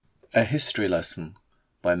A History Lesson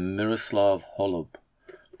by Miroslav Holub,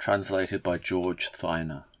 translated by George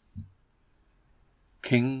Thiner.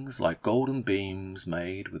 Kings like golden beams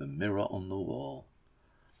made with a mirror on the wall.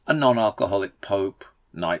 A non-alcoholic pope,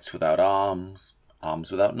 knights without arms, arms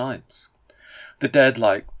without knights. The dead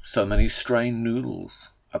like so many strained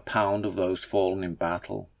noodles, a pound of those fallen in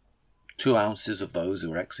battle, 2 ounces of those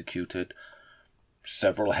who were executed,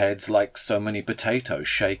 several heads like so many potatoes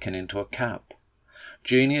shaken into a cap.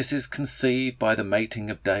 Geniuses conceived by the mating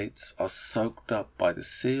of dates are soaked up by the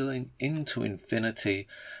ceiling into infinity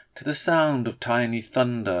to the sound of tiny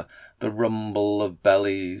thunder, the rumble of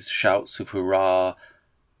bellies, shouts of hurrah.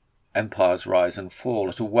 Empires rise and fall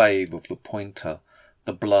at a wave of the pointer.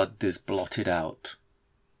 The blood is blotted out.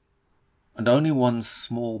 And only one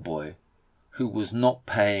small boy, who was not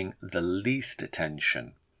paying the least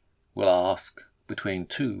attention, will ask, between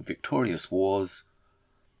 2 victorious wars,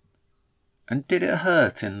 "And did it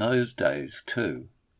hurt in those days too?"